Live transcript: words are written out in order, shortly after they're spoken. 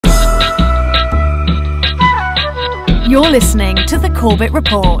You're listening to The Corbett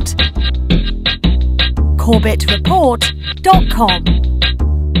Report.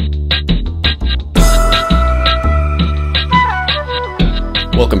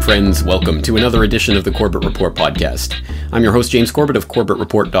 CorbettReport.com. Welcome, friends. Welcome to another edition of the Corbett Report podcast. I'm your host, James Corbett of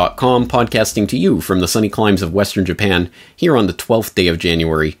CorbettReport.com, podcasting to you from the sunny climes of Western Japan here on the 12th day of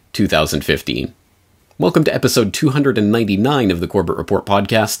January, 2015. Welcome to episode 299 of the Corbett Report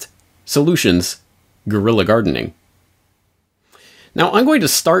podcast, Solutions, Guerrilla Gardening. Now, I'm going to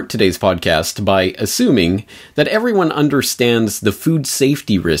start today's podcast by assuming that everyone understands the food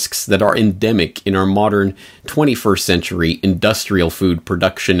safety risks that are endemic in our modern 21st century industrial food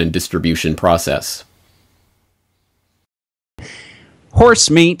production and distribution process. Horse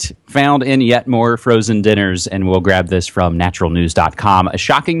meat found in yet more frozen dinners, and we'll grab this from naturalnews.com. A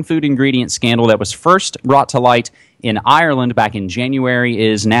shocking food ingredient scandal that was first brought to light in Ireland back in January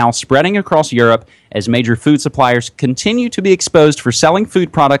is now spreading across Europe as major food suppliers continue to be exposed for selling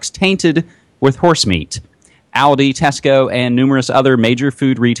food products tainted with horse meat. Aldi, Tesco, and numerous other major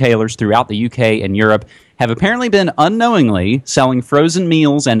food retailers throughout the UK and Europe have apparently been unknowingly selling frozen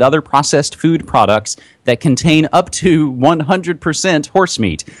meals and other processed food products that contain up to 100% horse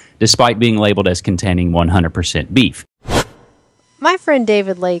meat, despite being labeled as containing 100% beef. My friend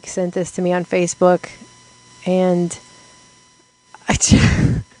David Lake sent this to me on Facebook, and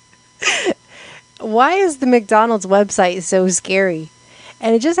why is the McDonald's website so scary?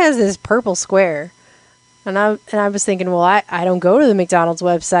 And it just has this purple square. And I was thinking, well, I don't go to the McDonald's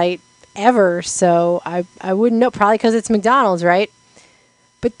website ever, so I wouldn't know. Probably because it's McDonald's, right?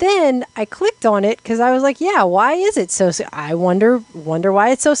 But then I clicked on it because I was like, yeah, why is it so? I wonder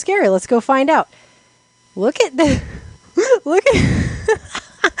why it's so scary. Let's go find out. Look at the look at.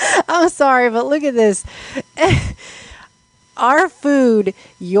 I'm sorry, but look at this. Our food,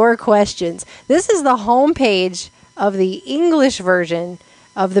 your questions. This is the homepage of the English version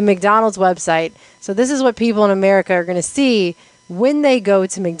of the McDonald's website. So this is what people in America are going to see when they go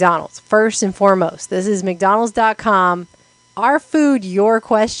to McDonald's. First and foremost, this is mcdonalds.com. Our food, your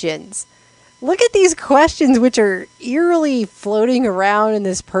questions. Look at these questions, which are eerily floating around in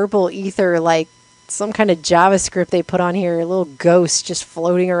this purple ether, like some kind of JavaScript they put on here, a little ghost just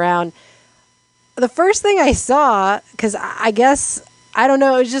floating around. The first thing I saw, because I guess, I don't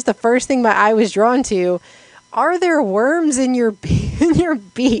know, it was just the first thing my eye was drawn to. Are there worms in your beef?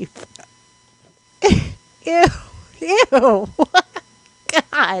 Ew.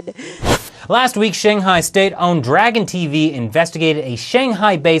 God. Last week, Shanghai state-owned Dragon TV investigated a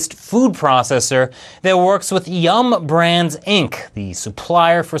Shanghai-based food processor that works with Yum Brands Inc., the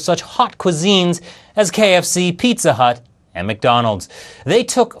supplier for such hot cuisines as KFC, Pizza Hut, and McDonald's. They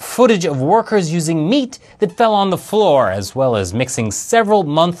took footage of workers using meat that fell on the floor, as well as mixing several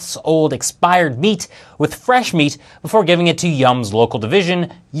months-old expired meat with fresh meat before giving it to Yum's local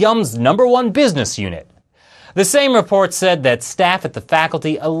division, Yum's #1 business unit. The same report said that staff at the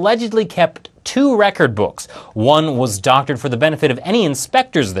faculty allegedly kept 2 record books. One was doctored for the benefit of any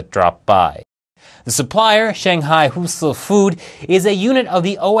inspectors that dropped by. The supplier, Shanghai Husi Food, is a unit of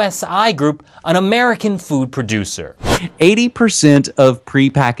the OSI Group, an American food producer. 80% of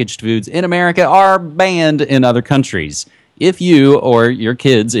prepackaged foods in America are banned in other countries. If you or your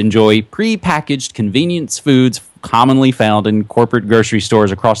kids enjoy prepackaged convenience foods commonly found in corporate grocery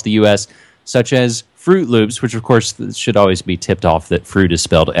stores across the U.S., such as Fruit Loops, which of course should always be tipped off that fruit is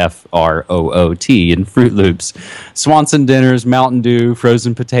spelled F-R-O-O-T in Fruit Loops, Swanson dinners, Mountain Dew,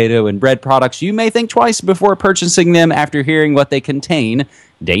 frozen potato, and bread products, you may think twice before purchasing them after hearing what they contain.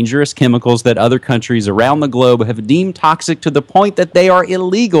 Dangerous chemicals that other countries around the globe have deemed toxic to the point that they are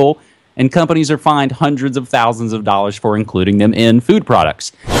illegal, and companies are fined hundreds of thousands of dollars for including them in food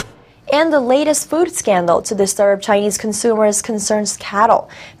products. And the latest food scandal to disturb Chinese consumers concerns cattle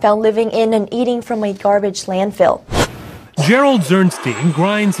found living in and eating from a garbage landfill. Gerald Zernstein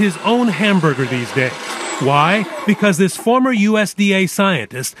grinds his own hamburger these days. Why? Because this former USDA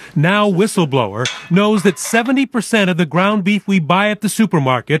scientist, now whistleblower, knows that 70% of the ground beef we buy at the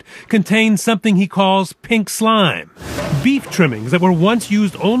supermarket contains something he calls pink slime. Beef trimmings that were once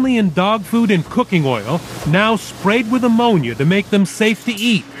used only in dog food and cooking oil, now sprayed with ammonia to make them safe to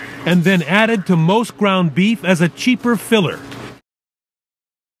eat, and then added to most ground beef as a cheaper filler.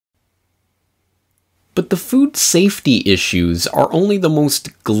 But the food safety issues are only the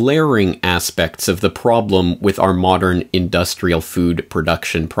most glaring aspects of the problem with our modern industrial food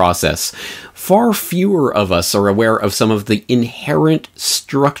production process. Far fewer of us are aware of some of the inherent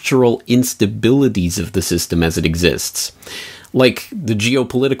structural instabilities of the system as it exists. like the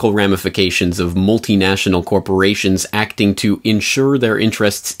geopolitical ramifications of multinational corporations acting to ensure their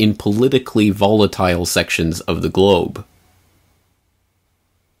interests in politically volatile sections of the globe.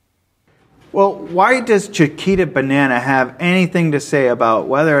 Well, why does Chiquita Banana have anything to say about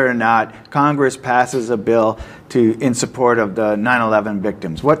whether or not Congress passes a bill in support of the 9/11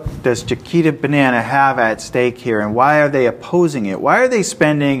 victims? What does Chiquita Banana have at stake here, and why are they opposing it? Why are they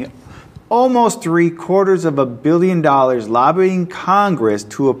spending almost $750 million lobbying Congress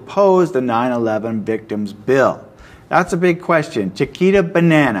to oppose the 9/11 victims bill? That's a big question. Chiquita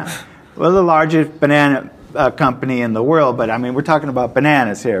Banana, well, the largest banana company in the world, but I mean, we're talking about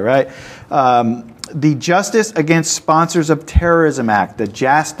bananas here, right? The Justice Against Sponsors of Terrorism Act, the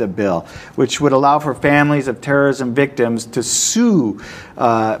JASTA bill, which would allow for families of terrorism victims to sue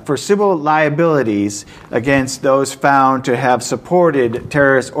for civil liabilities against those found to have supported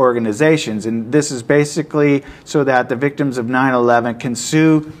terrorist organizations. And this is basically so that the victims of 9/11 can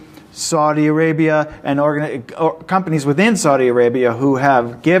sue Saudi Arabia and companies within Saudi Arabia who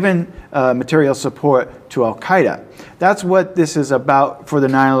have given material support to Al-Qaeda. That's what this is about for the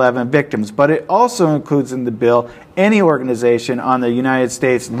 9/11 victims. But it also includes in the bill any organization on the United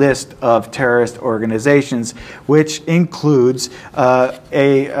States list of terrorist organizations, which includes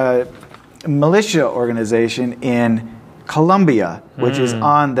a militia organization in Colombia, which is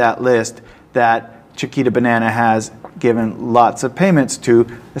on that list that Chiquita Banana has given lots of payments to,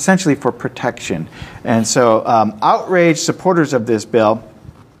 essentially for protection. And so outraged supporters of this bill,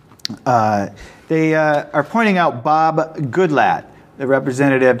 they are pointing out Bob Goodlatte, the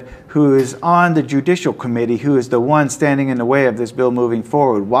representative who is on the Judicial Committee, who is the one standing in the way of this bill moving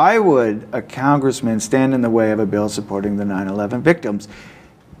forward. Why would a congressman stand in the way of a bill supporting the 9/11 victims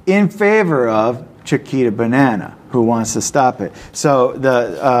in favor of Chiquita Banana, who wants to stop it? So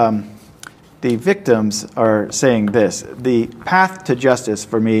the victims are saying this: the path to justice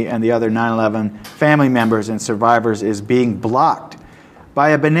for me and the other 9/11 family members and survivors is being blocked by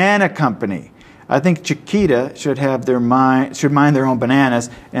a banana company. I think Chiquita should mind their own bananas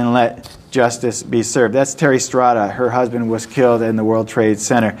and let justice be served. That's Terry Strada. Her husband was killed in the World Trade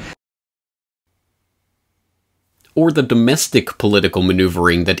Center. Or the domestic political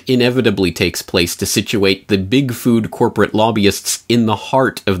maneuvering that inevitably takes place to situate the big food corporate lobbyists in the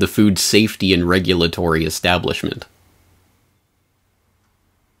heart of the food safety and regulatory establishment.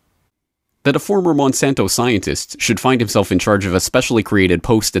 That a former Monsanto scientist should find himself in charge of a specially created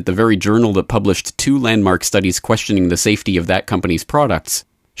post at the very journal that published 2 landmark studies questioning the safety of that company's products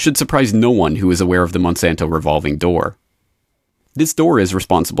should surprise no one who is aware of the Monsanto revolving door. This door is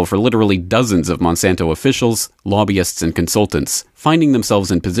responsible for literally dozens of Monsanto officials, lobbyists, and consultants finding themselves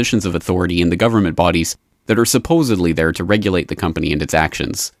in positions of authority in the government bodies that are supposedly there to regulate the company and its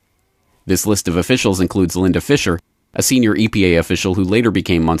actions. This list of officials includes Linda Fisher, a senior EPA official who later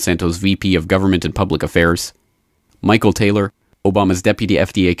became Monsanto's VP of Government and Public Affairs; Michael Taylor, Obama's deputy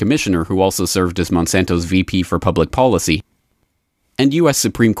FDA commissioner who also served as Monsanto's VP for Public Policy; and U.S.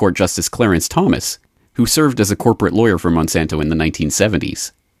 Supreme Court Justice Clarence Thomas, who served as a corporate lawyer for Monsanto in the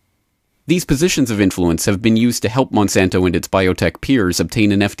 1970s. These positions of influence have been used to help Monsanto and its biotech peers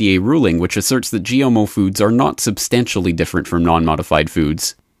obtain an FDA ruling which asserts that GMO foods are not substantially different from non-modified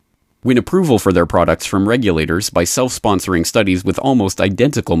foods, win approval for their products from regulators by self-sponsoring studies with almost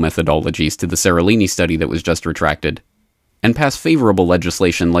identical methodologies to the Seralini study that was just retracted, and pass favorable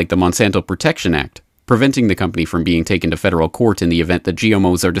legislation like the Monsanto Protection Act, preventing the company from being taken to federal court in the event that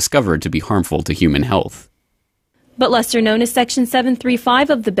GMOs are discovered to be harmful to human health. But lesser known as Section 735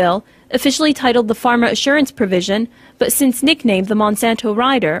 of the bill, officially titled the Pharma Assurance Provision, but since nicknamed the Monsanto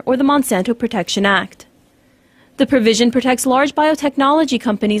Rider or the Monsanto Protection Act. The provision protects large biotechnology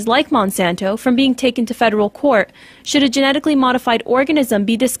companies like Monsanto from being taken to federal court should a genetically modified organism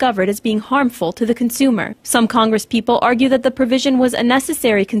be discovered as being harmful to the consumer. Some congresspeople argue that the provision was a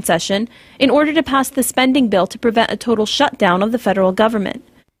necessary concession in order to pass the spending bill to prevent a total shutdown of the federal government.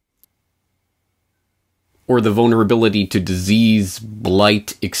 Or the vulnerability to disease,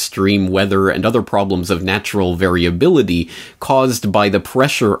 blight, extreme weather, and other problems of natural variability caused by the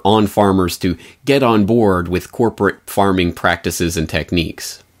pressure on farmers to get on board with corporate farming practices and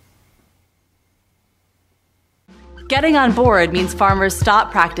techniques. Getting on board means farmers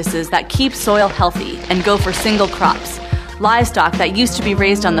stop practices that keep soil healthy and go for single crops. Livestock that used to be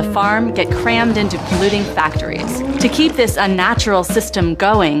raised on the farm get crammed into polluting factories. To keep this unnatural system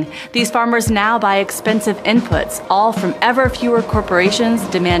going, these farmers now buy expensive inputs, all from ever fewer corporations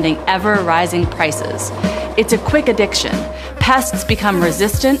demanding ever-rising prices. It's a quick addiction. Pests become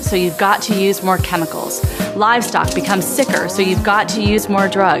resistant, so you've got to use more chemicals. Livestock becomes sicker, so you've got to use more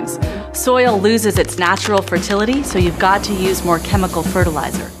drugs. Soil loses its natural fertility, so you've got to use more chemical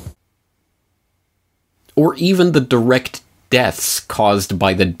fertilizer. Or even the direct deaths caused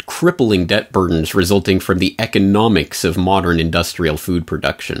by the crippling debt burdens resulting from the economics of modern industrial food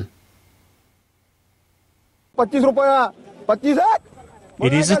production. It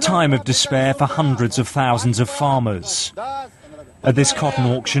is a time of despair for hundreds of thousands of farmers. At this cotton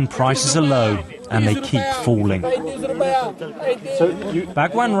auction, prices are low and they keep falling.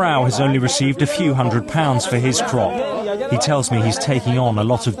 Bhagwan Rao has only received a few £100s for his crop. He tells me he's taking on a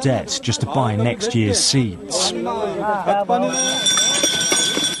lot of debt just to buy next year's seeds.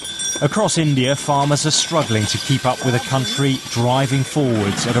 Across India, farmers are struggling to keep up with a country driving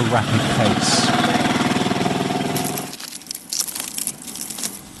forwards at a rapid pace.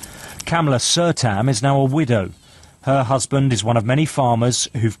 Kamala Surtam is now a widow. Her husband is one of many farmers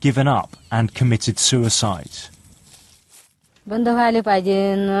who've given up and committed suicide. Our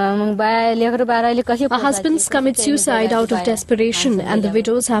husbands commit suicide out of desperation, and the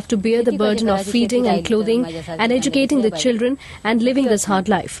widows have to bear the burden of feeding and clothing and educating the children and living this hard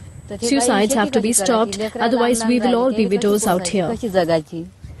life. Suicides have to be stopped, otherwise we will all be widows out here.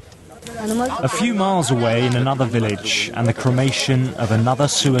 A few miles away in another village, and the cremation of another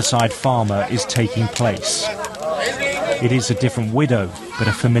suicide farmer is taking place. It is a different widow, but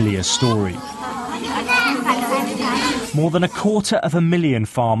a familiar story. More than 250,000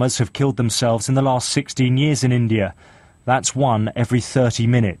 farmers have killed themselves in the last 16 years in India. That's one every 30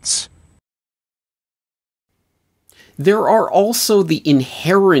 minutes. There are also the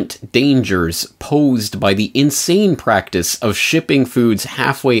inherent dangers posed by the insane practice of shipping foods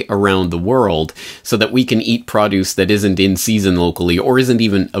halfway around the world so that we can eat produce that isn't in season locally or isn't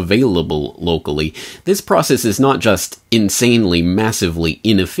even available locally. This process is not just insanely, massively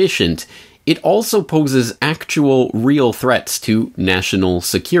inefficient, it also poses actual, real threats to national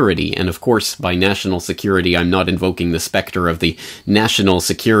security. And of course, by national security, I'm not invoking the specter of the national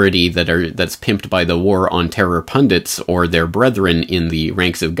security that's pimped by the War on Terror pundits or their brethren in the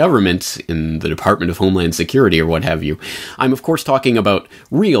ranks of government, in the Department of Homeland Security or what have you. I'm of course talking about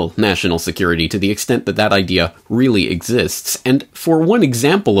real national security to the extent that that idea really exists. And for one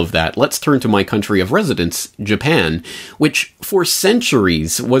example of that, let's turn to my country of residence, Japan, which for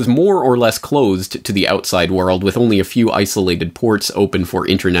centuries was more or less closed to the outside world with only a few isolated ports open for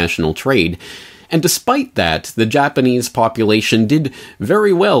international trade. And despite that, the Japanese population did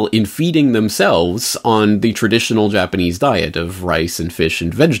very well in feeding themselves on the traditional Japanese diet of rice and fish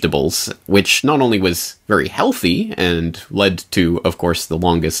and vegetables, which not only was very healthy and led to, of course, the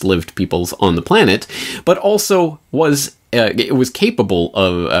longest lived peoples on the planet, but also was capable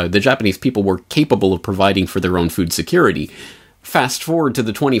of, the Japanese people were capable of providing for their own food security. Fast forward to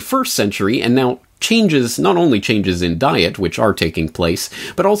the 21st century, and now not only changes in diet, which are taking place,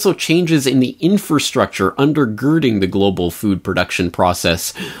 but also changes in the infrastructure undergirding the global food production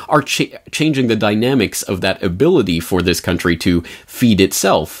process are changing the dynamics of that ability for this country to feed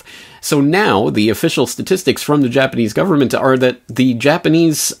itself. So now, the official statistics from the Japanese government are that the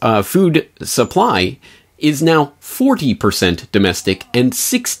Japanese food supply is now 40% domestic and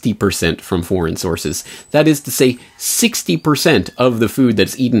 60% from foreign sources. That is to say, 60% of the food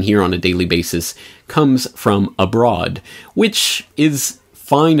that's eaten here on a daily basis comes from abroad, which is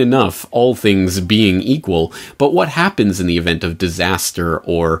fine enough, all things being equal, but what happens in the event of disaster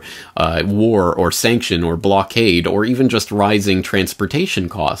or war or sanction or blockade or even just rising transportation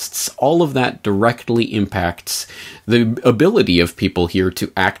costs? All of that directly impacts the ability of people here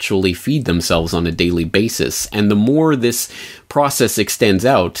to actually feed themselves on a daily basis. And the more this process extends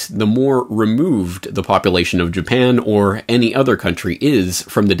out, the more removed the population of Japan or any other country is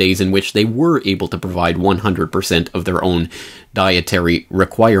from the days in which they were able to provide 100% of their own dietary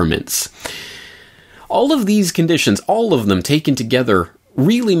requirements. All of these conditions, all of them taken together,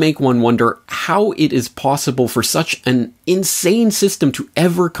 really make one wonder how it is possible for such an insane system to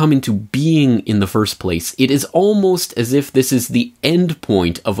ever come into being in the first place. It is almost as if this is the end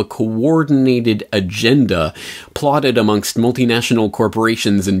point of a coordinated agenda plotted amongst multinational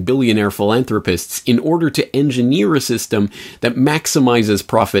corporations and billionaire philanthropists in order to engineer a system that maximizes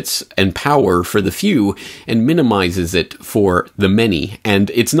profits and power for the few and minimizes it for the many. And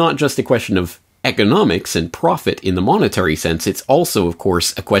it's not just a question of economics and profit in the monetary sense, it's also, of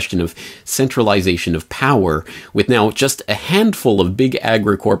course, a question of centralization of power, with now just a handful of big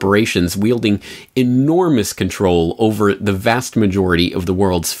agri-corporations wielding enormous control over the vast majority of the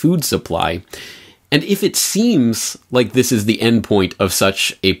world's food supply. And if it seems like this is the end point of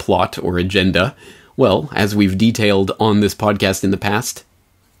such a plot or agenda, well, as we've detailed on this podcast in the past,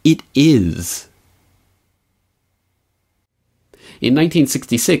 it is. In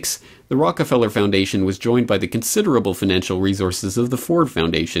 1966, the Rockefeller Foundation was joined by the considerable financial resources of the Ford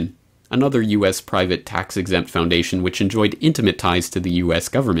Foundation, another U.S. private tax-exempt foundation which enjoyed intimate ties to the U.S.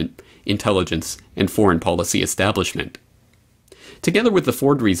 government, intelligence, and foreign policy establishment. Together with the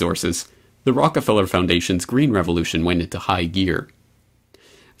Ford resources, the Rockefeller Foundation's Green Revolution went into high gear.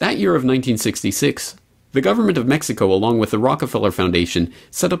 That year of 1966, the government of Mexico, along with the Rockefeller Foundation,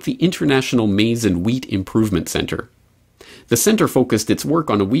 set up the International Maize and Wheat Improvement Center. The center focused its work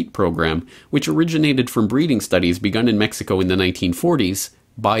on a wheat program, which originated from breeding studies begun in Mexico in the 1940s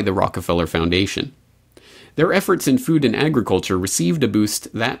by the Rockefeller Foundation. Their efforts in food and agriculture received a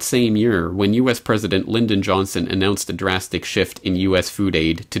boost that same year when U.S. President Lyndon Johnson announced a drastic shift in U.S. food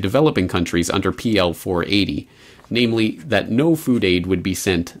aid to developing countries under PL 480, namely that no food aid would be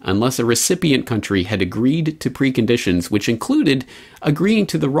sent unless a recipient country had agreed to preconditions which included agreeing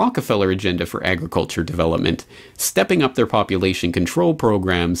to the Rockefeller agenda for agriculture development, stepping up their population control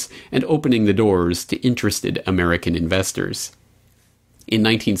programs, and opening the doors to interested American investors. In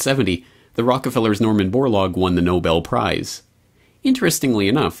 1970, the Rockefellers' Norman Borlaug won the Nobel Prize. Interestingly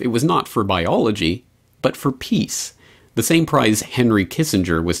enough, it was not for biology, but for peace, the same prize Henry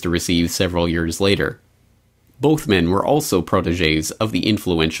Kissinger was to receive several years later. Both men were also protégés of the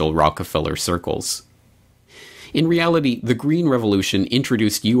influential Rockefeller circles. In reality, the Green Revolution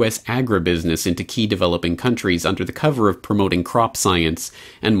introduced U.S. agribusiness into key developing countries under the cover of promoting crop science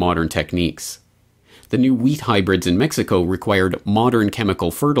and modern techniques. The new wheat hybrids in Mexico required modern chemical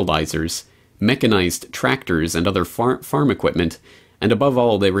fertilizers, mechanized tractors and other farm equipment, and above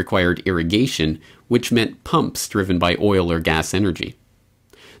all they required irrigation, which meant pumps driven by oil or gas energy.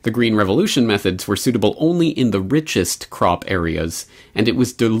 The Green Revolution methods were suitable only in the richest crop areas, and it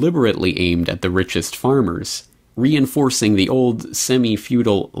was deliberately aimed at the richest farmers, reinforcing the old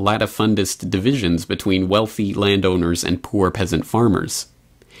semi-feudal latifundist divisions between wealthy landowners and poor peasant farmers.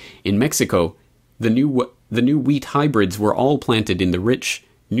 In Mexico, the new wheat hybrids were all planted in the rich,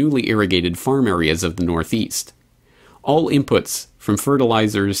 newly irrigated farm areas of the Northeast. All inputs, from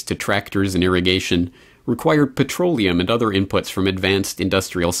fertilizers to tractors and irrigation, required petroleum and other inputs from advanced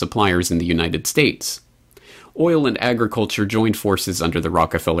industrial suppliers in the United States. Oil and agriculture joined forces under the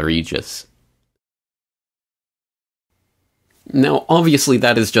Rockefeller aegis. Now, obviously,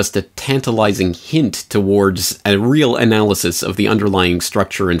 that is just a tantalizing hint towards a real analysis of the underlying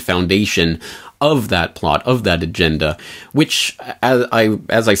structure and foundation of that plot, of that agenda, which, as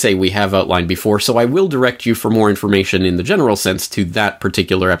I say, we have outlined before, so I will direct you for more information in the general sense to that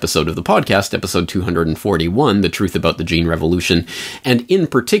particular episode of the podcast, episode 241, The Truth About the Gene Revolution, and in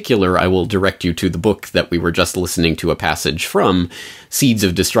particular, I will direct you to the book that we were just listening to a passage from, Seeds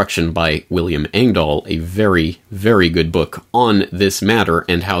of Destruction by William Engdahl, a very, very good book on this matter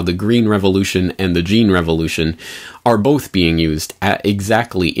and how the Green Revolution and the Gene Revolution are both being used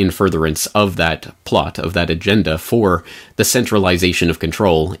exactly in furtherance of that plot, of that agenda for the centralization of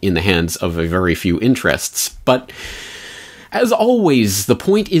control in the hands of a very few interests. But as always, the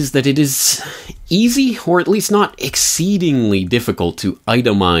point is that it is easy, or at least not exceedingly difficult, to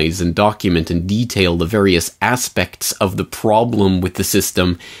itemize and document and detail the various aspects of the problem with the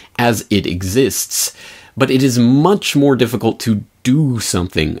system as it exists. But it is much more difficult to do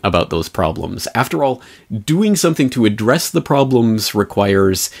something about those problems. After all, doing something to address the problems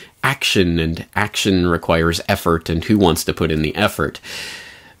requires action, and action requires effort, and who wants to put in the effort?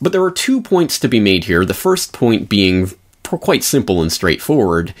 But there are 2 points to be made here, the first point being quite simple and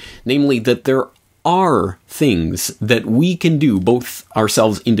straightforward, namely that there are things that we can do, both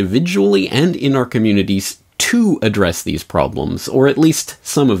ourselves individually and in our communities, to address these problems, or at least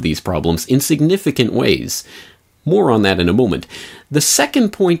some of these problems, in significant ways. More on that in a moment. The second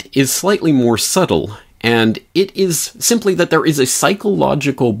point is slightly more subtle, and it is simply that there is a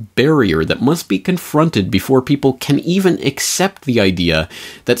psychological barrier that must be confronted before people can even accept the idea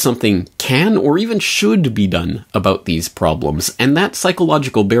that something can or even should be done about these problems. And that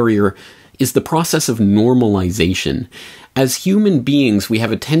psychological barrier is the process of normalization. As human beings, we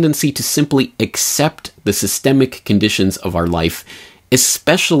have a tendency to simply accept the systemic conditions of our life,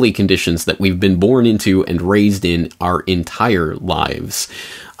 especially conditions that we've been born into and raised in our entire lives.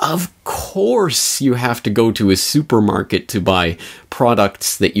 Of course, you have to go to a supermarket to buy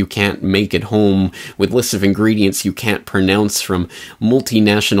products that you can't make at home, with lists of ingredients you can't pronounce from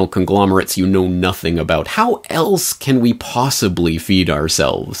multinational conglomerates you know nothing about. How else can we possibly feed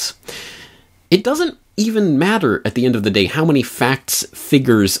ourselves? It doesn't even matter at the end of the day how many facts,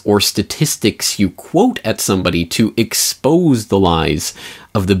 figures, or statistics you quote at somebody to expose the lies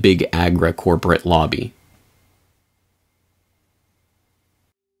of the big agri-corporate lobby.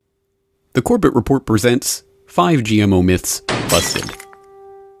 The Corbett Report presents 5 GMO Myths Busted.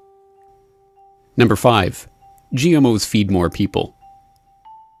 Number 5. GMOs feed more people.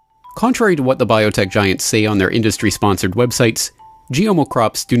 Contrary to what the biotech giants say on their industry-sponsored websites, GMO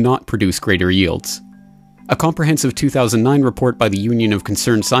crops do not produce greater yields. A comprehensive 2009 report by the Union of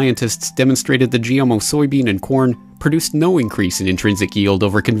Concerned Scientists demonstrated that GMO soybean and corn produced no increase in intrinsic yield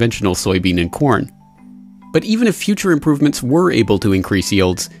over conventional soybean and corn. But even if future improvements were able to increase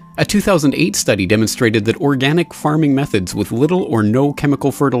yields, a 2008 study demonstrated that organic farming methods with little or no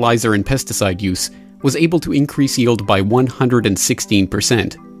chemical fertilizer and pesticide use was able to increase yield by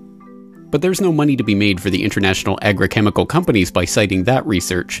 116%. But there's no money to be made for the international agrochemical companies by citing that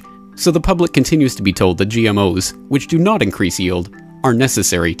research, so the public continues to be told that GMOs, which do not increase yield, are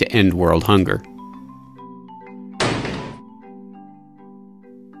necessary to end world hunger.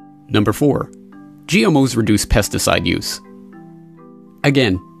 Number 4. GMOs reduce pesticide use.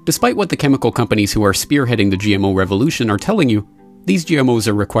 Again, despite what the chemical companies who are spearheading the GMO revolution are telling you, these GMOs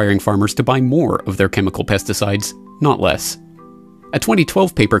are requiring farmers to buy more of their chemical pesticides, not less. A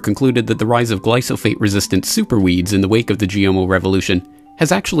 2012 paper concluded that the rise of glyphosate-resistant superweeds in the wake of the GMO revolution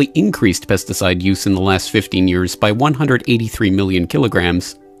has actually increased pesticide use in the last 15 years by 183 million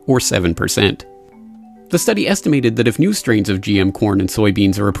kilograms, or 7%. The study estimated that if new strains of GM corn and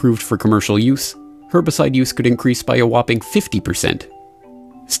soybeans are approved for commercial use, herbicide use could increase by a whopping 50%.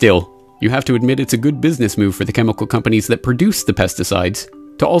 Still, you have to admit it's a good business move for the chemical companies that produce the pesticides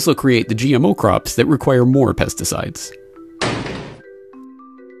to also create the GMO crops that require more pesticides.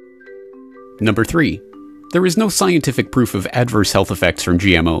 Number 3. There is no scientific proof of adverse health effects from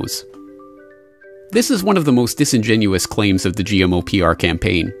GMOs. This is one of the most disingenuous claims of the GMO PR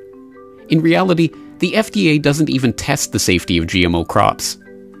campaign. In reality, the FDA doesn't even test the safety of GMO crops.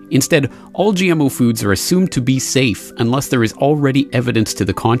 Instead, all GMO foods are assumed to be safe unless there is already evidence to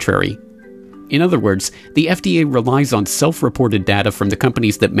the contrary. In other words, the FDA relies on self-reported data from the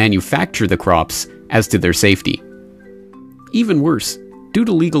companies that manufacture the crops as to their safety. Even worse, due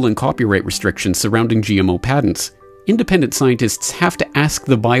to legal and copyright restrictions surrounding GMO patents, independent scientists have to ask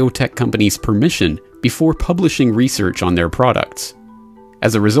the biotech companies' permission before publishing research on their products.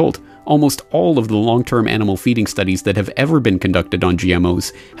 As a result, almost all of the long-term animal feeding studies that have ever been conducted on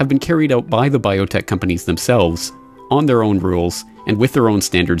GMOs have been carried out by the biotech companies themselves, on their own rules, and with their own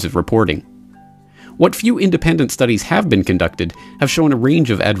standards of reporting. What few independent studies have been conducted have shown a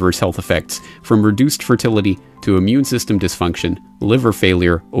range of adverse health effects, from reduced fertility to immune system dysfunction, liver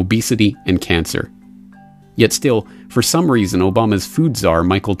failure, obesity, and cancer. Yet still, for some reason, Obama's food czar,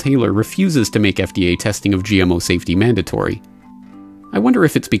 Michael Taylor, refuses to make FDA testing of GMO safety mandatory. I wonder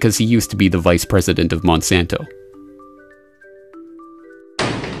if it's because he used to be the vice president of Monsanto.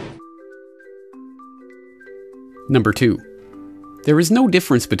 Number 2. There is no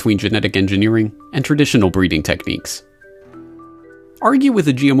difference between genetic engineering and traditional breeding techniques. Argue with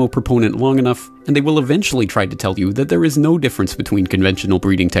a GMO proponent long enough, and they will eventually try to tell you that there is no difference between conventional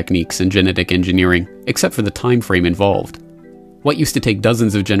breeding techniques and genetic engineering, except for the time frame involved. What used to take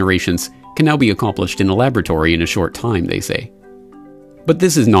dozens of generations can now be accomplished in a laboratory in a short time, they say. But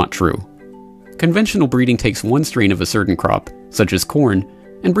this is not true. Conventional breeding takes one strain of a certain crop, such as corn,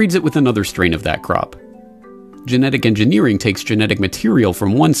 and breeds it with another strain of that crop. Genetic engineering takes genetic material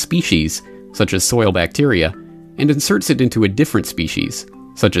from one species, such as soil bacteria, and inserts it into a different species,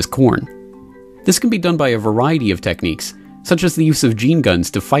 such as corn. This can be done by a variety of techniques, such as the use of gene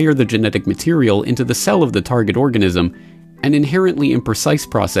guns to fire the genetic material into the cell of the target organism, an inherently imprecise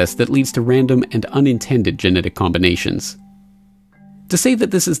process that leads to random and unintended genetic combinations. To say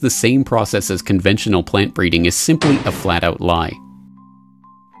that this is the same process as conventional plant breeding is simply a flat-out lie.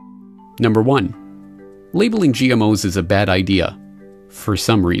 Number 1. Labeling GMOs is a bad idea, for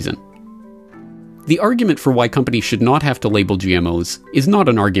some reason. The argument for why companies should not have to label GMOs is not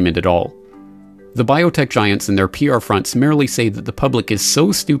an argument at all. The biotech giants and their PR fronts merely say that the public is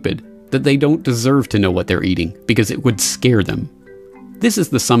so stupid that they don't deserve to know what they're eating because it would scare them. This is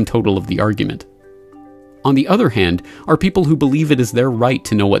the sum total of the argument. On the other hand, are people who believe it is their right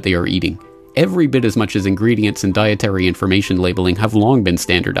to know what they are eating, every bit as much as ingredients and dietary information labeling have long been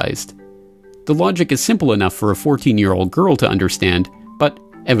standardized. The logic is simple enough for a 14-year-old girl to understand, but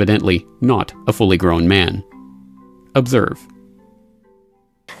evidently not a fully grown man. Observe.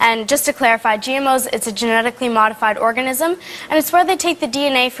 And just to clarify, GMOs, it's a genetically modified organism, and it's where they take the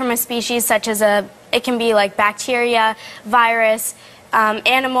DNA from a species such as it can be like bacteria, virus,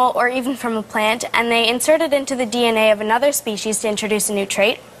 animal, or even from a plant, and they insert it into the DNA of another species to introduce a new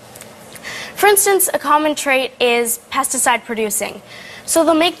trait. For instance, a common trait is pesticide producing. So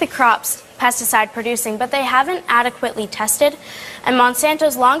they'll make the crops pesticide producing, but they haven't adequately tested, and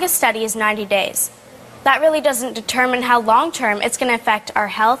Monsanto's longest study is 90 days. that really doesn't determine how long-term it's going to affect our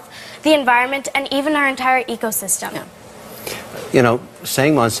health, the environment, and even our entire ecosystem. Yeah. You know,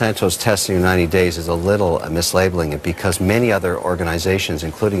 saying Monsanto's testing in 90 days is a little mislabeling it, because many other organizations,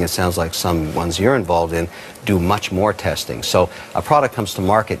 including it sounds like some ones you're involved in, do much more testing. So a product comes to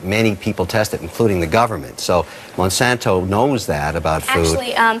market, many people test it, including the government. So Monsanto knows that about food.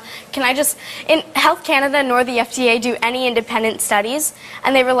 Actually, can I just, in Health Canada nor the FDA do any independent studies,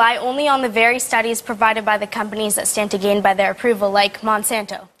 and they rely only on the very studies provided by the companies that stand to gain by their approval, like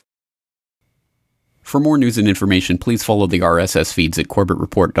Monsanto. For more news and information, please follow the RSS feeds at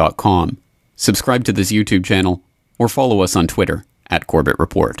CorbettReport.com. Subscribe to this YouTube channel, or follow us on Twitter at Corbett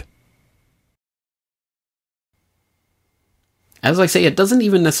Report. As I say, it doesn't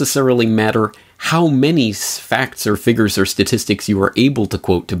even necessarily matter how many facts or figures or statistics you are able to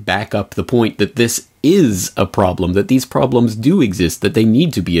quote to back up the point that this is a problem, that these problems do exist, that they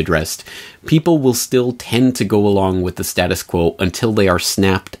need to be addressed. People will still tend to go along with the status quo until they are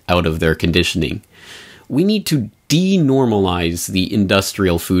snapped out of their conditioning. We need to denormalize the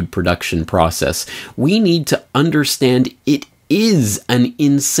industrial food production process. We need to understand it is an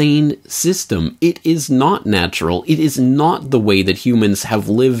insane system. It is not natural. It is not the way that humans have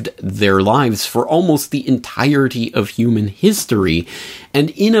lived their lives for almost the entirety of human history.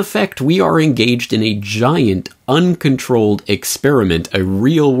 And in effect, we are engaged in a giant, uncontrolled experiment, a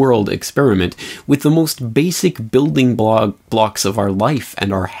real-world experiment, with the most basic building blocks of our life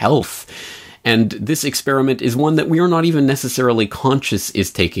and our health. And this experiment is one that we are not even necessarily conscious is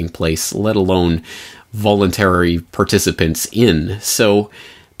taking place, let alone voluntary participants in. So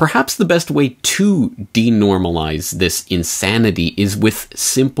perhaps the best way to denormalize this insanity is with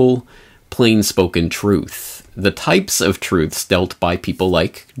simple, plain-spoken truth. The types of truths dealt by people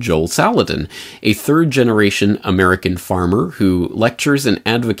like Joel Salatin, a third-generation American farmer who lectures and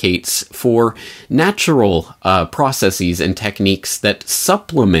advocates for natural processes and techniques that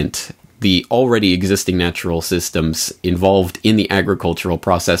supplement the already existing natural systems involved in the agricultural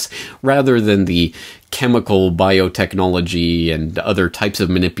process, rather than the chemical biotechnology and other types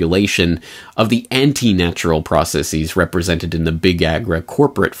of manipulation of the anti-natural processes represented in the big agri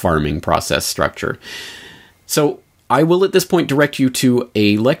corporate farming process structure. So I will at this point direct you to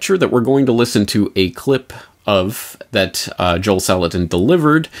a lecture that we're going to listen to a clip of that Joel Salatin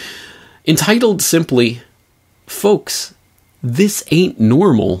delivered, entitled simply, "Folks, this ain't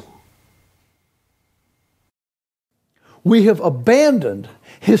normal." We have abandoned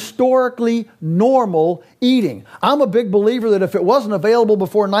historically normal eating. I'm a big believer that if it wasn't available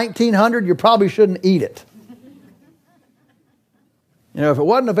before 1900, you probably shouldn't eat it. You know, if it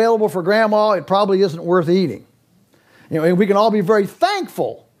wasn't available for grandma, it probably isn't worth eating. You know, and we can all be very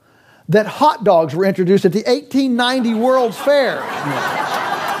thankful that hot dogs were introduced at the 1890 World's Fair.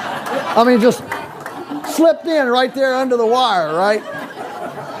 I mean, just slipped in right there under the wire, right?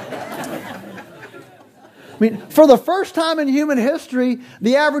 I mean, for the first time in human history,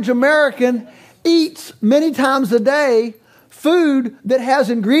 the average American eats many times a day food that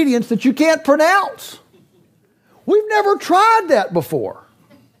has ingredients that you can't pronounce. We've never tried that before.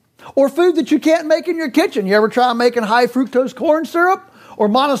 Or food that you can't make in your kitchen. You ever try making high fructose corn syrup? Or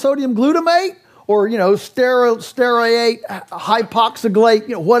monosodium glutamate? Or, you know, stearate, hypoxylate,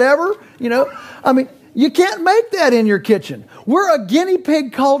 you know, whatever, you know? I mean, you can't make that in your kitchen. We're a guinea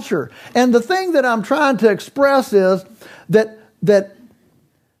pig culture. And the thing that I'm trying to express is that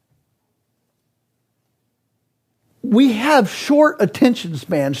we have short attention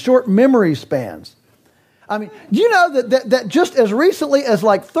spans, short memory spans. I mean, do you know that just as recently as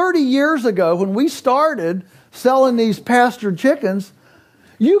like 30 years ago, when we started selling these pastured chickens,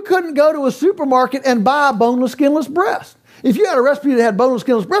 you couldn't go to a supermarket and buy a boneless, skinless breast. If you had a recipe that had boneless,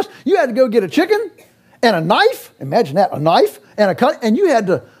 skinless breast, you had to go get a chicken and a knife. Imagine that, a knife and a cut, and you had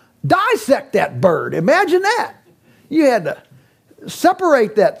to dissect that bird. Imagine that. You had to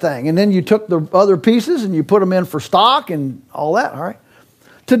separate that thing, and then you took the other pieces and you put them in for stock and all that, all right?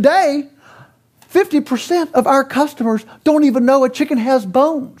 Today, 50% of our customers don't even know a chicken has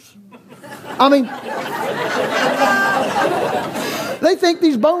bones. I mean, they think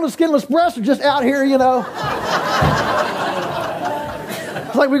these boneless, skinless breasts are just out here, you know.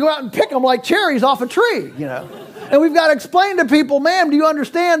 It's like we go out and pick them like cherries off a tree, you know. And we've got to explain to people, ma'am, do you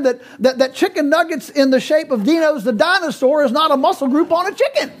understand that chicken nuggets in the shape of Dino's the dinosaur is not a muscle group on a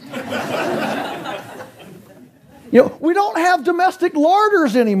chicken? You know, we don't have domestic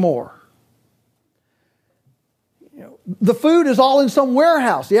larders anymore. You know, the food is all in some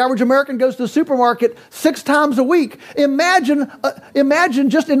warehouse. The average American goes to the supermarket 6 times a week. Imagine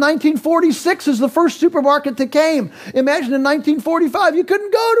just in 1946 is the first supermarket that came. Imagine in 1945 you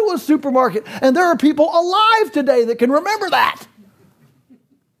couldn't go to a supermarket. And there are people alive today that can remember that.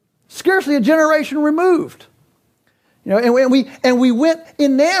 Scarcely a generation removed. You know, and we went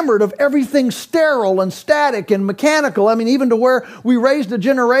enamored of everything sterile and static and mechanical. I mean, even to where we raised a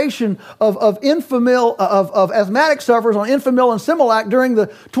generation of asthmatic sufferers on Enfamil and Similac during the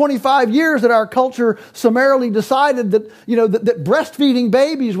 25 years that our culture summarily decided that, you know, that breastfeeding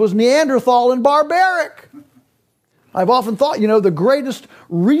babies was Neanderthal and barbaric. I've often thought, you know, the greatest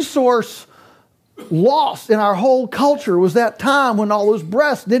resource lost in our whole culture was that time when all those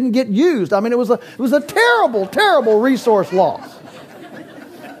breasts didn't get used. I mean, it was a terrible, terrible resource loss.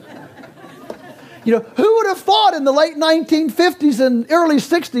 You know, who would have thought in the late 1950s and early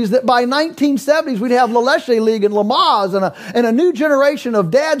 60s that by 1970s we'd have La Leche League and Lamaze and a new generation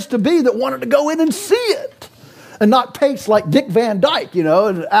of dads-to-be that wanted to go in and see it and not pace like Dick Van Dyke, you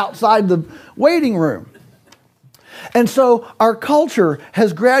know, outside the waiting room. And so our culture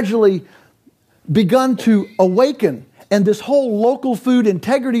has gradually begun to awaken, and this whole local food,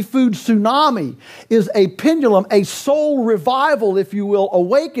 integrity food tsunami is a pendulum, a soul revival, if you will,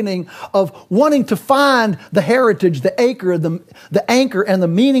 awakening of wanting to find the heritage, the anchor, and the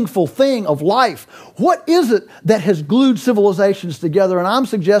meaningful thing of life. What is it that has glued civilizations together? And I'm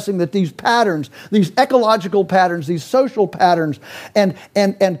suggesting that these patterns, these ecological patterns, these social patterns,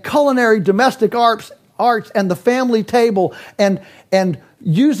 and culinary domestic arts and the family table and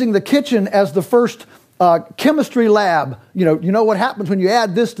using the kitchen as the first chemistry lab. You know what happens when you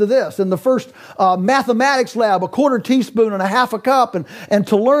add this to this. And the first mathematics lab, a 1/4 teaspoon and a 1/2 cup. And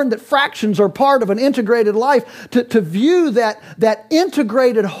to learn that fractions are part of an integrated life. To view that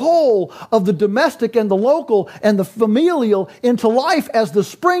integrated whole of the domestic and the local and the familial into life as the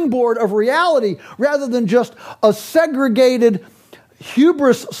springboard of reality rather than just a segregated,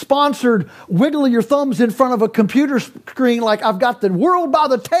 hubris-sponsored wiggle your thumbs in front of a computer screen like I've got the world by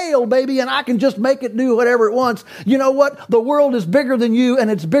the tail, baby, and I can just make it do whatever it wants. You know what? The world is bigger than you, and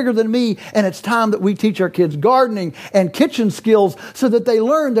it's bigger than me, and it's time that we teach our kids gardening and kitchen skills so that they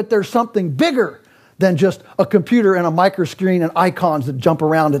learn that there's something bigger than just a computer and a microscreen and icons that jump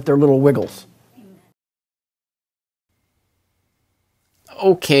around at their little wiggles.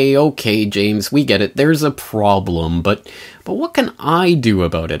 Okay, James, we get it. There's a problem, but what can I do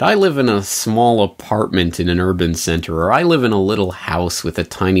about it? I live in a small apartment in an urban center, or I live in a little house with a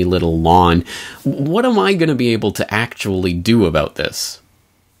tiny little lawn. What am I going to be able to actually do about this?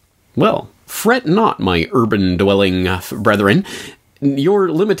 Well, fret not, my urban-dwelling brethren.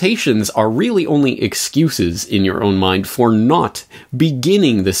 Your limitations are really only excuses in your own mind for not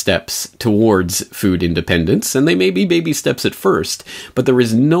beginning the steps towards food independence, and they may be baby steps at first, but there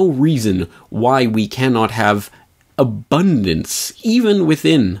is no reason why we cannot have abundance, even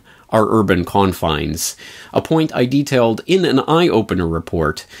within our urban confines, a point I detailed in an eye-opener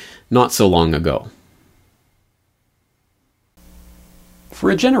report not so long ago.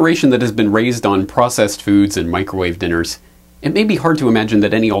 For a generation that has been raised on processed foods and microwave dinners, it may be hard to imagine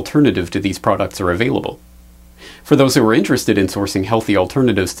that any alternative to these products are available. For those who are interested in sourcing healthy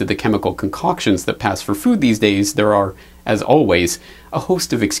alternatives to the chemical concoctions that pass for food these days, there are, as always, a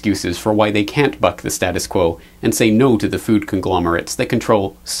host of excuses for why they can't buck the status quo and say no to the food conglomerates that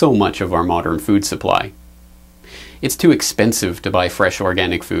control so much of our modern food supply. It's too expensive to buy fresh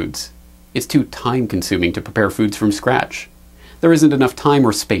organic foods. It's too time-consuming to prepare foods from scratch. There isn't enough time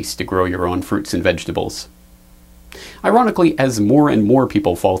or space to grow your own fruits and vegetables. Ironically, as more and more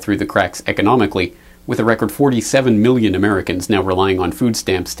people fall through the cracks economically, with a record 47 million Americans now relying on food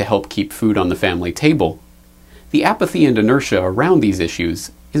stamps to help keep food on the family table, the apathy and inertia around these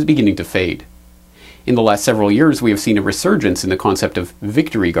issues is beginning to fade. In the last several years, we have seen a resurgence in the concept of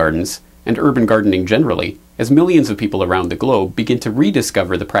victory gardens and urban gardening generally, as millions of people around the globe begin to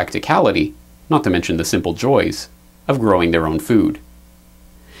rediscover the practicality, not to mention the simple joys, of growing their own food.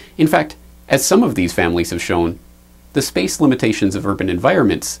 In fact, as some of these families have shown, the space limitations of urban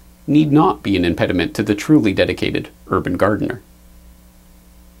environments need not be an impediment to the truly dedicated urban gardener.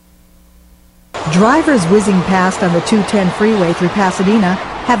 Drivers whizzing past on the 210 freeway through Pasadena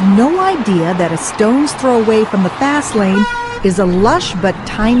have no idea that a stone's throw away from the fast lane is a lush but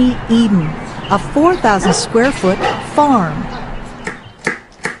tiny Eden, a 4,000 square foot farm.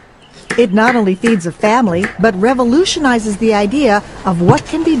 It not only feeds a family, but revolutionizes the idea of what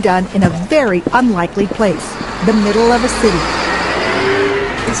can be done in a very unlikely place, the middle of a city.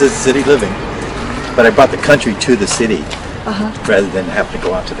 This is city living, but I brought the country to the city. rather than have to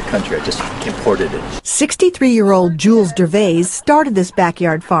go out to the country. I just imported it. 63-year-old Jules Dervais started this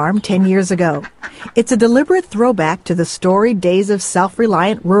backyard farm 10 years ago. It's a deliberate throwback to the storied days of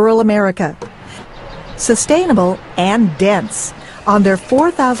self-reliant rural America. Sustainable and dense. On their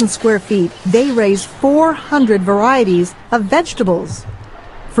 4,000 square feet, they raise 400 varieties of vegetables,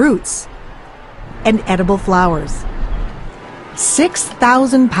 fruits, and edible flowers.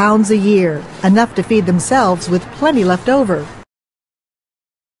 6,000 pounds a year, enough to feed themselves with plenty left over.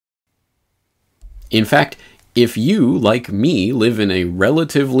 In fact, if you, like me, live in a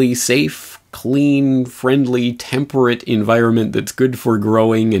relatively safe, clean, friendly, temperate environment that's good for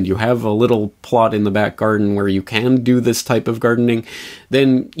growing, and you have a little plot in the back garden where you can do this type of gardening,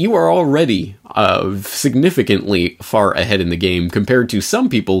 then you are already significantly far ahead in the game compared to some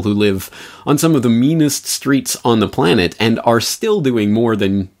people who live on some of the meanest streets on the planet and are still doing more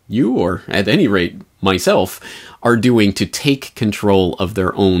than you, or at any rate myself, are doing to take control of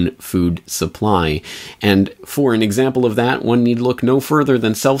their own food supply. And for an example of that, one need look no further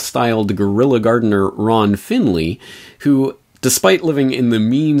than self-styled guerrilla gardener Ron Finley, who, despite living in the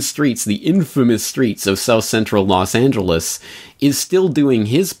mean streets, the infamous streets of South Central Los Angeles, is still doing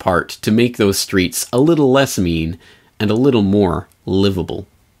his part to make those streets a little less mean and a little more livable.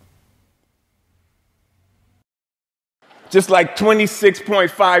 Just like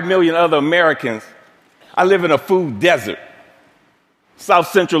 26.5 million other Americans, I live in a food desert. South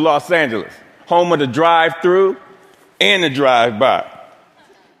Central Los Angeles, home of the drive-through and the drive-by.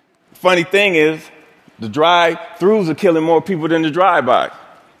 Funny thing is, the drive-throughs are killing more people than the drive-bys.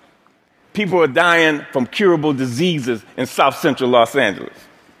 People are dying from curable diseases in South Central Los Angeles.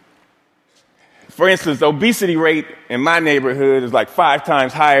 For instance, the obesity rate in my neighborhood is like 5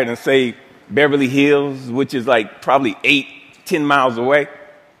 times higher than, say, Beverly Hills, which is like probably 8-10 miles away.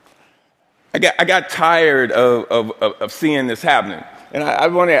 I got tired of seeing this happening. And I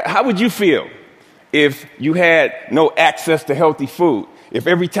wonder, how would you feel if you had no access to healthy food? If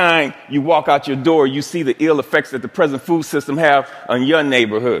every time you walk out your door, you see the ill effects that the present food system have on your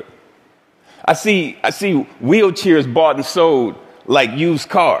neighborhood? I see wheelchairs bought and sold like used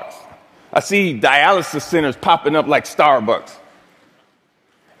cars. I see dialysis centers popping up like Starbucks.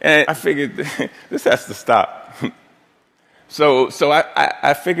 And I figured this has to stop. So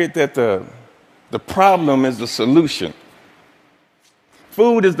I figured that the problem is the solution.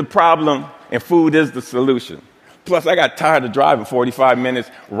 Food is the problem, and food is the solution. Plus, I got tired of driving 45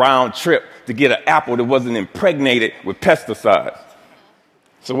 minutes round trip to get an apple that wasn't impregnated with pesticides.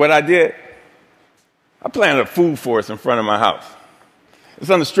 So what I did, I planted a food forest in front of my house. It's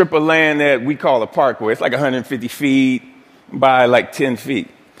on a strip of land that we call a parkway. It's like 150 feet by like 10 feet.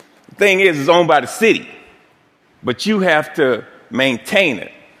 The thing is, it's owned by the city, but you have to maintain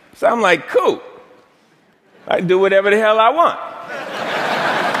it. So I'm like, cool. I can do whatever the hell I want.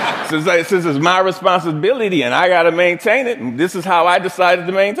 Since it's my responsibility and I got to maintain it, and this is how I decided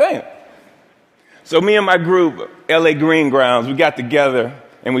to maintain it. So me and my group, LA Green Grounds, we got together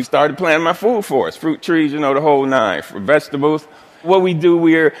and we started planting my food forest, fruit trees, the whole nine, for vegetables. What we do,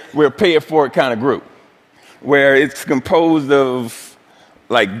 we're a pay-it-forward kind of group, where it's composed of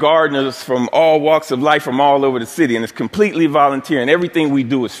like gardeners from all walks of life from all over the city, and it's completely volunteer, and everything we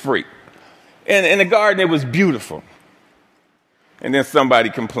do is free. And in the garden, it was beautiful. And then somebody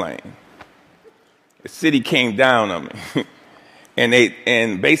complained. The city came down on me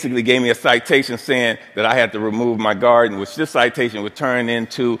and basically gave me a citation saying that I had to remove my garden, which this citation would turn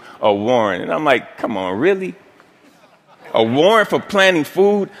into a warrant. And I'm like, come on, really? A warrant for planting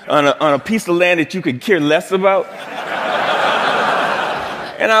food on a piece of land that you could care less about?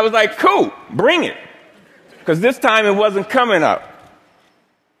 And I was like, cool, bring it. Because this time it wasn't coming up.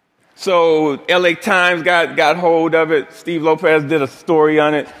 So LA Times got hold of it. Steve Lopez did a story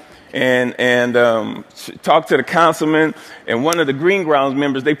on it and talked to the councilman. And one of the Green Grounds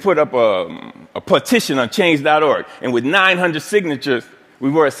members, they put up a petition on change.org. And with 900 signatures,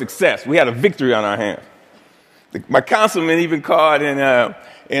 we were a success. We had a victory on our hands. My councilman even called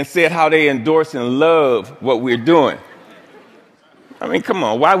and said how they endorse and love what we're doing. I mean, come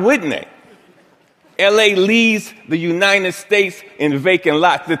on, why wouldn't they? LA leads the United States in vacant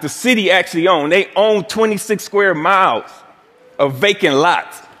lots that the city actually owns. They own 26 square miles of vacant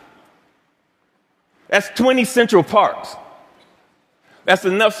lots. That's 20 Central Parks. That's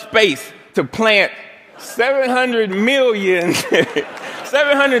enough space to plant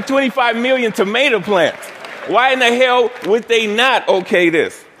 725 million tomato plants. Why in the hell would they not okay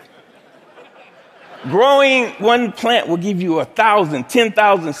this? Growing one plant will give you 1,000,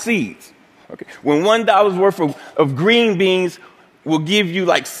 10,000 seeds. Okay. When $1 worth of green beans will give you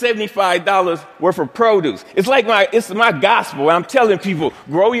like $75 worth of produce. It's my gospel. I'm telling people,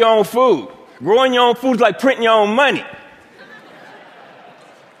 grow your own food. Growing your own food is like printing your own money.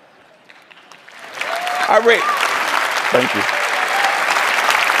 Thank you.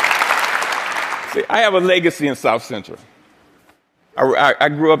 See, I have a legacy in South Central. I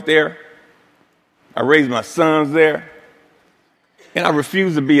grew up there. I raised my sons there. And I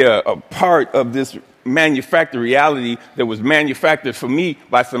refuse to be a part of this manufactured reality that was manufactured for me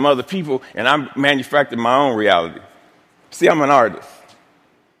by some other people, and I'm manufacturing my own reality. See, I'm an artist.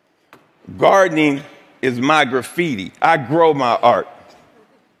 Gardening is my graffiti. I grow my art.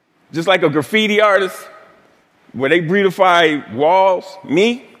 Just like a graffiti artist, where they beautify walls,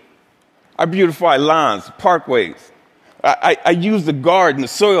 I beautify lawns, parkways. I use the garden, the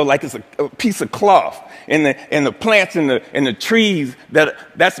soil, like it's a piece of cloth, and the plants and the trees,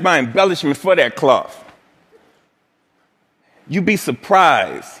 that's my embellishment for that cloth. You'd be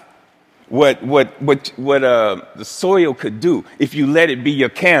surprised what the soil could do if you let it be your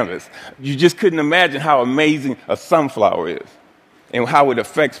canvas. You just couldn't imagine how amazing a sunflower is and how it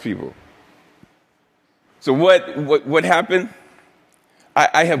affects people. So what happened?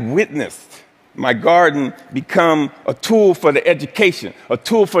 I have witnessed my garden become a tool for the education, a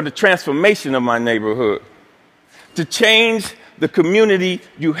tool for the transformation of my neighborhood. To change the community,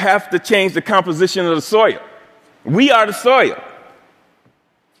 you have to change the composition of the soil. We are the soil.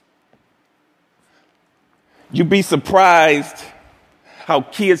 You'd be surprised how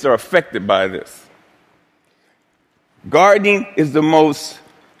kids are affected by this. Gardening is the most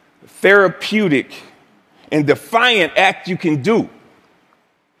therapeutic and defiant act you can do,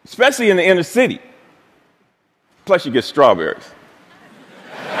 especially in the inner city. Plus, you get strawberries.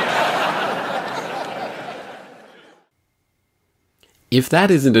 If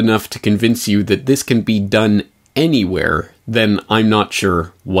that isn't enough to convince you that this can be done anywhere, then I'm not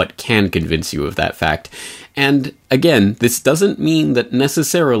sure what can convince you of that fact. And again, this doesn't mean that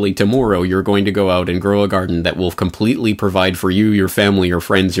necessarily tomorrow you're going to go out and grow a garden that will completely provide for you, your family, your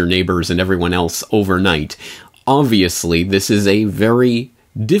friends, your neighbors, and everyone else overnight. Obviously, this is a very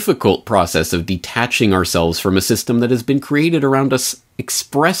difficult process of detaching ourselves from a system that has been created around us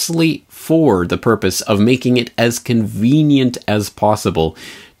expressly for the purpose of making it as convenient as possible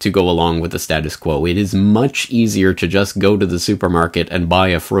to go along with the status quo. It is much easier to just go to the supermarket and buy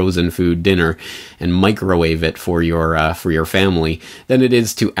a frozen food dinner and microwave it for your family than it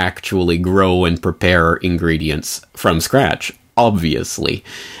is to actually grow and prepare ingredients from scratch, obviously.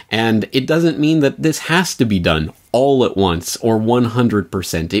 And it doesn't mean that this has to be done all at once or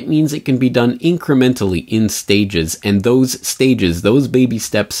 100%. It means it can be done incrementally in stages, and those stages, those baby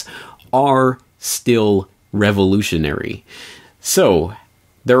steps, are still revolutionary. So,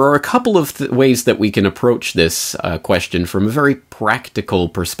 there are a couple of ways that we can approach this question from a very practical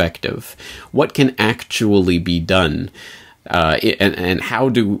perspective. What can actually be done? And how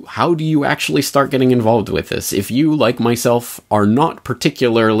do you actually start getting involved with this? If you, like myself, are not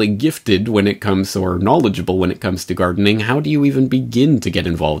particularly gifted when it comes, or knowledgeable when it comes to gardening, how do you even begin to get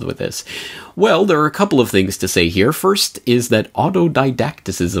involved with this? Well, there are a couple of things to say here. First is that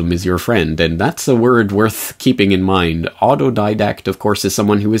autodidacticism is your friend, and that's a word worth keeping in mind. Autodidact, of course, is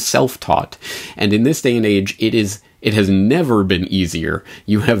someone who is self-taught, and in this day and age, it has never been easier.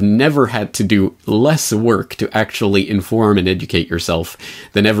 You have never had to do less work to actually inform and educate yourself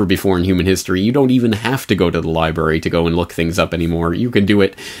than ever before in human history. You don't even have to go to the library to go and look things up anymore. You can do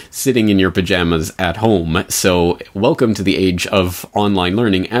it sitting in your pajamas at home. So welcome to the age of online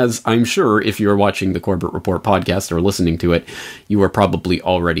learning, as I'm sure if you're watching the Corbett Report podcast or listening to it, you are probably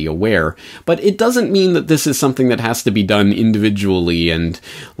already aware. But it doesn't mean that this is something that has to be done individually and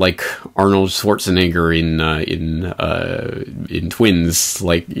like Arnold Schwarzenegger in Twins,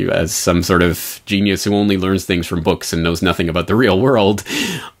 like as some sort of genius who only learns things from books and knows nothing about the real world.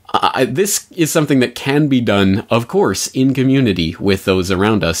 This is something that can be done, of course, in community with those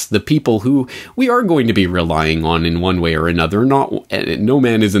around us, the people who we are going to be relying on in one way or another. No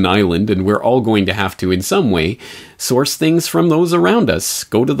man is an island, and we're all going to have to, in some way, source things from those around us.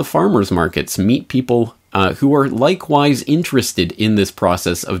 Go to the farmers markets, meet people who are likewise interested in this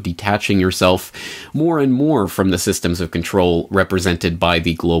process of detaching yourself more and more from the systems of control represented by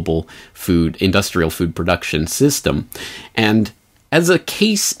the global industrial food production system. And as a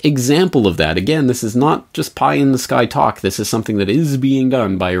case example of that, again, this is not just pie-in-the-sky talk. This is something that is being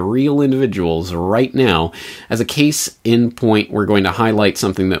done by real individuals right now. As a case in point, we're going to highlight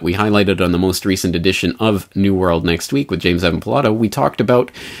something that we highlighted on the most recent edition of New World Next Week with James Evan Pilato. We talked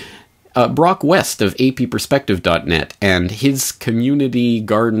about Brock West of apperspective.net and his community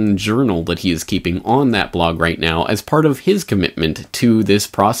garden journal that he is keeping on that blog right now as part of his commitment to this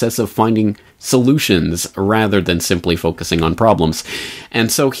process of finding solutions rather than simply focusing on problems.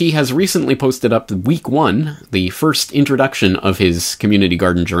 And so he has recently posted up week 1, the first introduction of his community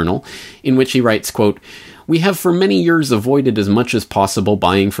garden journal, in which he writes, quote, "We have for many years avoided as much as possible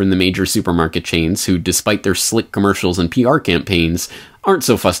buying from the major supermarket chains who, despite their slick commercials and PR campaigns, aren't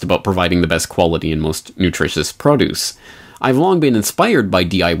so fussed about providing the best quality and most nutritious produce. I've long been inspired by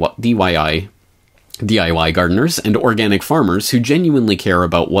DIY gardeners and organic farmers who genuinely care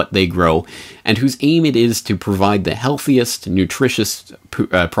about what they grow and whose aim it is to provide the healthiest, nutritious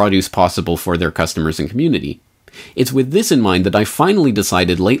produce possible for their customers and community. It's with this in mind that I finally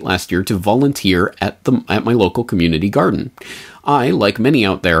decided late last year to volunteer at my local community garden. I, like many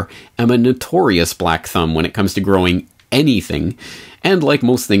out there, am a notorious black thumb when it comes to growing anything, and like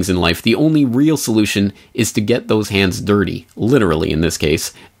most things in life, the only real solution is to get those hands dirty, literally in this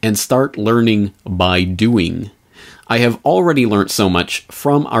case, and start learning by doing. I have already learnt so much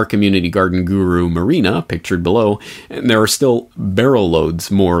from our community garden guru, Marina, pictured below, and there are still barrel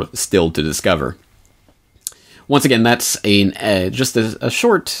loads more still to discover." Once again, that's just a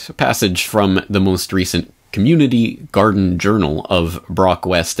short passage from the most recent Community Garden Journal of Brock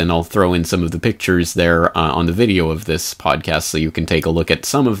West, and I'll throw in some of the pictures there on the video of this podcast so you can take a look at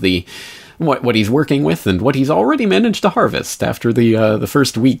some of the what he's working with and what he's already managed to harvest after the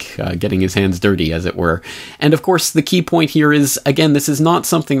first week, getting his hands dirty, as it were. And of course, the key point here is, again, this is not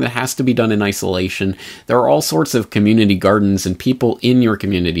something that has to be done in isolation. There are all sorts of community gardens and people in your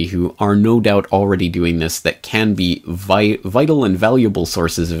community who are no doubt already doing this that can be vital and valuable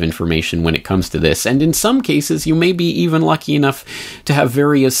sources of information when it comes to this. And in some cases, you may be even lucky enough to have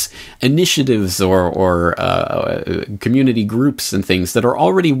various initiatives or community groups and things that are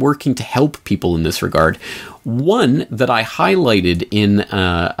already working to help people in this regard. One that I highlighted in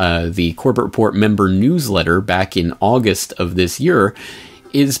the Corbett Report member newsletter back in August of this year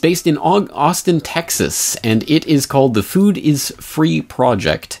is based in Austin, Texas, and it is called the Food is Free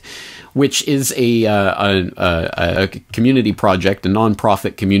Project, which is a community project, a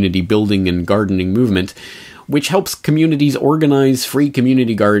nonprofit community building and gardening movement, which helps communities organize free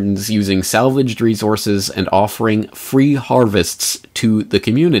community gardens using salvaged resources and offering free harvests to the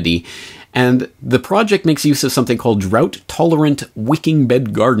community. And the project makes use of something called drought-tolerant wicking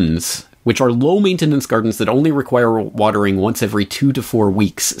bed gardens, which are low-maintenance gardens that only require watering once every 2 to 4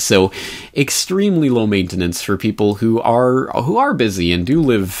 weeks. So extremely low maintenance for people who are busy and do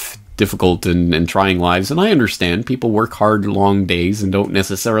live difficult and trying lives. And I understand people work hard, long days and don't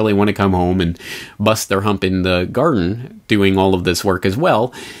necessarily want to come home and bust their hump in the garden doing all of this work as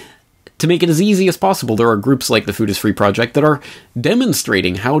well. To make it as easy as possible, there are groups like the Food is Free Project that are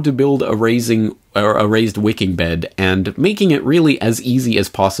demonstrating how to build a raised wicking bed and making it really as easy as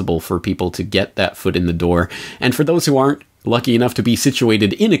possible for people to get that foot in the door. And for those who aren't lucky enough to be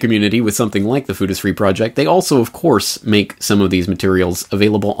situated in a community with something like the Food is Free Project, they also, of course, make some of these materials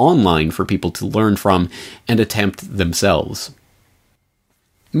available online for people to learn from and attempt themselves.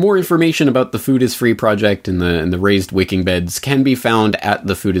 More information about the Food is Free Project and the raised wicking beds can be found at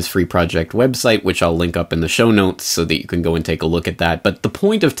the Food is Free Project website, which I'll link up in the show notes so that you can go and take a look at that. But the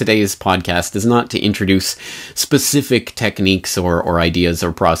point of today's podcast is not to introduce specific techniques or ideas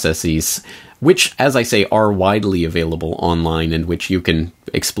or processes, which, as I say, are widely available online and which you can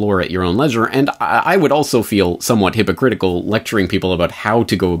explore at your own leisure. And I would also feel somewhat hypocritical lecturing people about how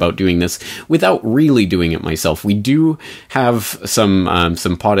to go about doing this without really doing it myself. We do have some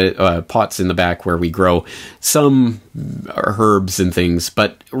pots in the back where we grow some herbs and things,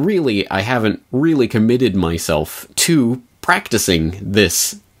 but really, I haven't really committed myself to practicing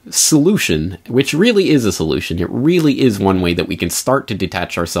this solution, which really is a solution. It really is one way that we can start to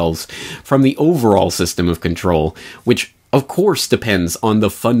detach ourselves from the overall system of control, which of course depends on the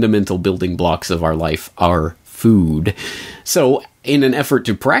fundamental building blocks of our life, our food. So in an effort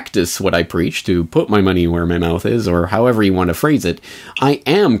to practice what I preach, to put my money where my mouth is, or however you want to phrase it, I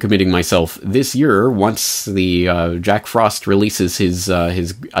am committing myself this year, once the Jack Frost releases his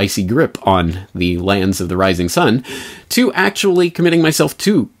icy grip on the lands of the rising sun, to actually committing myself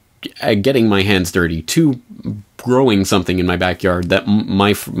to getting my hands dirty, to growing something in my backyard that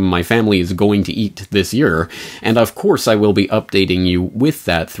my family is going to eat this year. And of course, I will be updating you with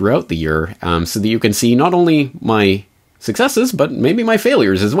that throughout the year, so that you can see not only my successes, but maybe my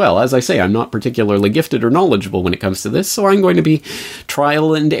failures as well. As I say, I'm not particularly gifted or knowledgeable when it comes to this, so I'm going to be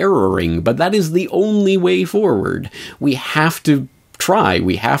trial and erroring, but that is the only way forward. We have to try.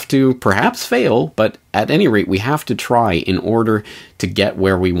 We have to perhaps fail, but at any rate, we have to try in order to get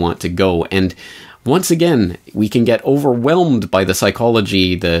where we want to go. And once again, we can get overwhelmed by the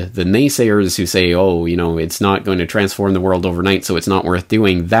psychology, the naysayers who say, oh, it's not going to transform the world overnight, so it's not worth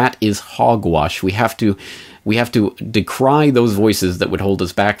doing. That is hogwash. We have to decry those voices that would hold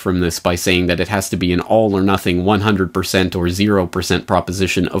us back from this by saying that it has to be an all or nothing 100% or 0%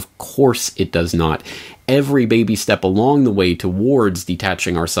 proposition. Of course it does not. Every baby step along the way towards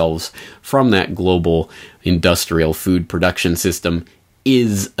detaching ourselves from that global industrial food production system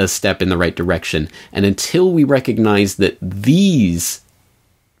is a step in the right direction. And until we recognize that these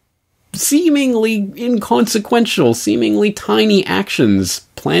seemingly inconsequential, seemingly tiny actions,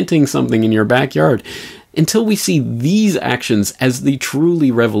 planting something in your backyard, until we see these actions as the truly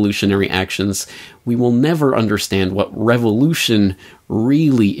revolutionary actions, we will never understand what revolution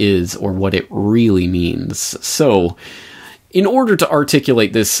really is or what it really means. So, in order to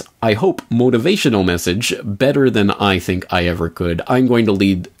articulate this, I hope, motivational message better than I think I ever could, I'm going to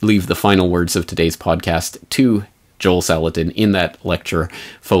leave the final words of today's podcast to Joel Salatin in that lecture,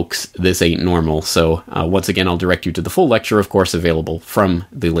 Folks, This Ain't Normal. So once again, I'll direct you to the full lecture, of course, available from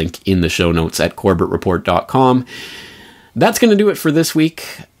the link in the show notes at corbettreport.com. That's going to do it for this week.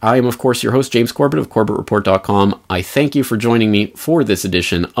 I am, of course, your host, James Corbett of corbettreport.com. I thank you for joining me for this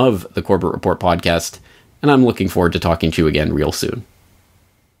edition of the Corbett Report podcast, and I'm looking forward to talking to you again real soon.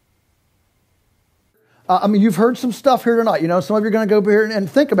 You've heard some stuff here tonight. Some of you are going to go over here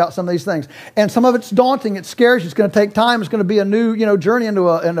and think about some of these things, and some of it's daunting. It scares you. It's going to take time. It's going to be a new, journey into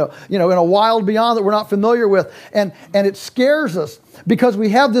a wild beyond that we're not familiar with, and it scares us because we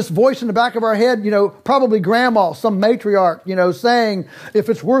have this voice in the back of our head. Probably grandma, some matriarch, saying, "If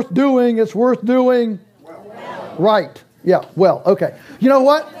it's worth doing, it's worth doing." Well. Right? Yeah. Well. Okay. You know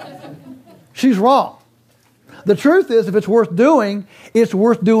what? She's wrong. The truth is, if it's worth doing, it's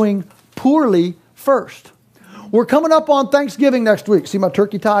worth doing poorly first. We're coming up on Thanksgiving next week. See my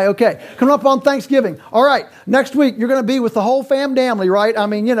turkey tie? Okay. Coming up on Thanksgiving. All right. Next week, you're going to be with the whole family, right?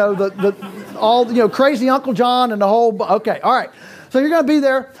 Crazy Uncle John and the whole... Okay. All right. So you're going to be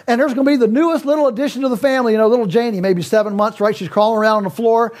there, and there's going to be the newest little addition to the family, little Janie, maybe 7 months, right? She's crawling around on the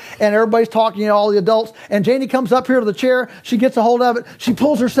floor, and everybody's talking, all the adults, and Janie comes up here to the chair, she gets a hold of it, she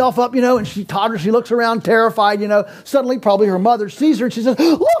pulls herself up, and she totters, she looks around terrified, suddenly probably her mother sees her, and she says,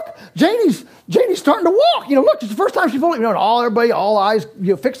 "Look, Janie's starting to walk, look, it's the first time she's fully," and all eyes,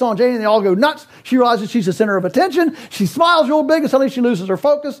 fixed on Janie, and they all go nuts. She realizes she's the center of attention, she smiles real big, and suddenly she loses her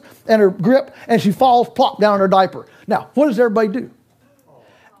focus and her grip, and she falls plop down in her diaper. Now, what does everybody do?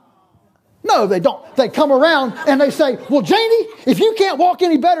 No, they don't. They come around and they say, "Well, Janie, if you can't walk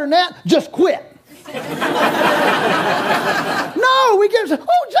any better than that, just quit." No, we get,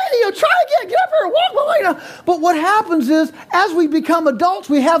 "Oh, Janie, try again. Get up here and walk." But what happens is, as we become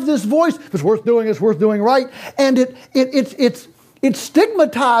adults, we have this voice. If it's worth doing, it's worth doing right. And it's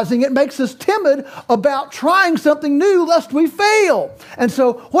stigmatizing. It makes us timid about trying something new lest we fail. And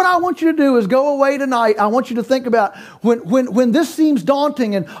so what I want you to do is go away tonight. I want you to think about when this seems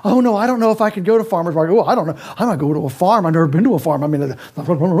daunting and, "Oh, no, I don't know if I could go to farmers market. Oh, I don't know. I'm not going to a farm. I've never been to a farm. I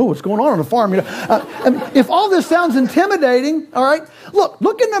don't know what's going on a farm." If all this sounds intimidating, all right,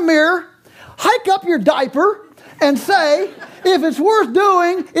 look in the mirror, hike up your diaper, and say, "If it's worth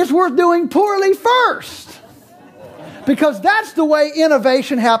doing poorly first." Because that's the way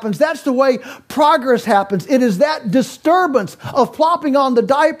innovation happens. That's the way progress happens. It is that disturbance of plopping on the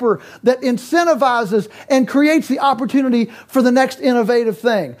diaper that incentivizes and creates the opportunity for the next innovative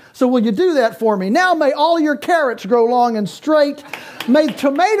thing. So will you do that for me? Now may all your carrots grow long and straight. May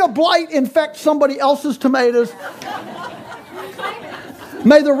tomato blight infect somebody else's tomatoes.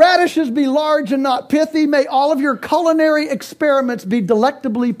 May the radishes be large and not pithy. May all of your culinary experiments be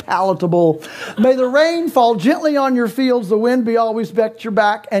delectably palatable. May the rain fall gently on your fields, the wind be always at your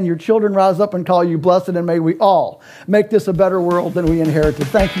back, and your children rise up and call you blessed. And may we all make this a better world than we inherited.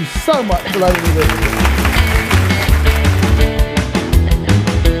 Thank you so much for letting me do this.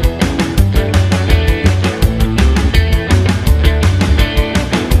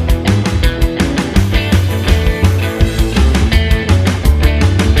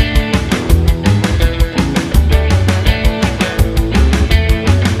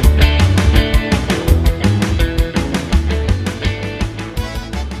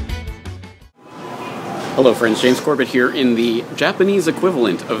 Hello friends, James Corbett here in the Japanese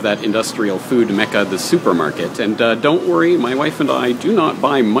equivalent of that industrial food mecca, the supermarket. And don't worry, my wife and I do not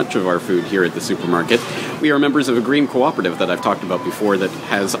buy much of our food here at the supermarket. We are members of a green cooperative that I've talked about before that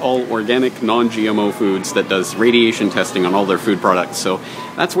has all organic, non-GMO foods that does radiation testing on all their food products. So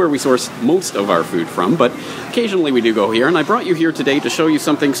that's where we source most of our food from, but occasionally we do go here, and I brought you here today to show you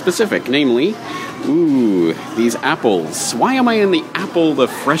something specific, namely, these apples. Why am I in the the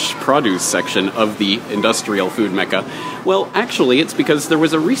fresh produce section of the industrial food mecca? Well, actually, it's because there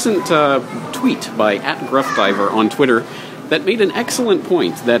was a recent tweet by @GruffDiver on Twitter that made an excellent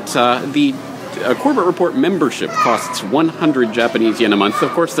point that the Corbett Report membership costs 100 Japanese yen a month.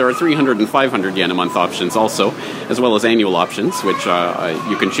 Of course, there are 300 and 500 yen a month options also, as well as annual options, which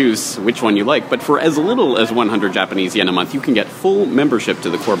you can choose which one you like. But for as little as 100 Japanese yen a month, you can get full membership to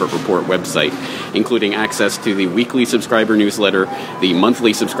the Corbett Report website, including access to the weekly subscriber newsletter, the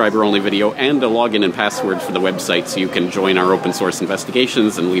monthly subscriber-only video, and a login and password for the website so you can join our open source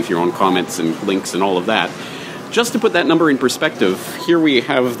investigations and leave your own comments and links and all of that. Just to put that number in perspective, here we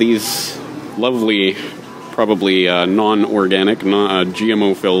have these lovely, probably non-organic,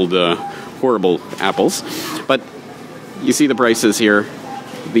 GMO-filled, horrible apples. But you see the prices here.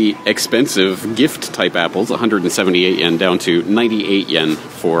 The expensive gift-type apples, 178 yen down to 98 yen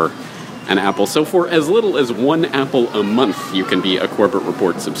for an apple. So for as little as one apple a month, you can be a Corbett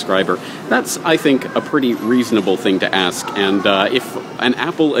Report subscriber. That's, I think, a pretty reasonable thing to ask. And if an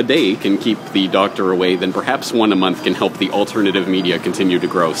apple a day can keep the doctor away, then perhaps one a month can help the alternative media continue to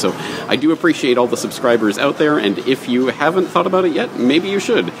grow. So I do appreciate all the subscribers out there, and if you haven't thought about it yet, maybe you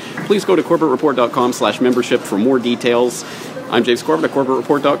should. Please go to corbettreport.com/membership for more details. I'm James Corbett at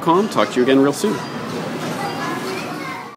corbettreport.com. Talk to you again real soon.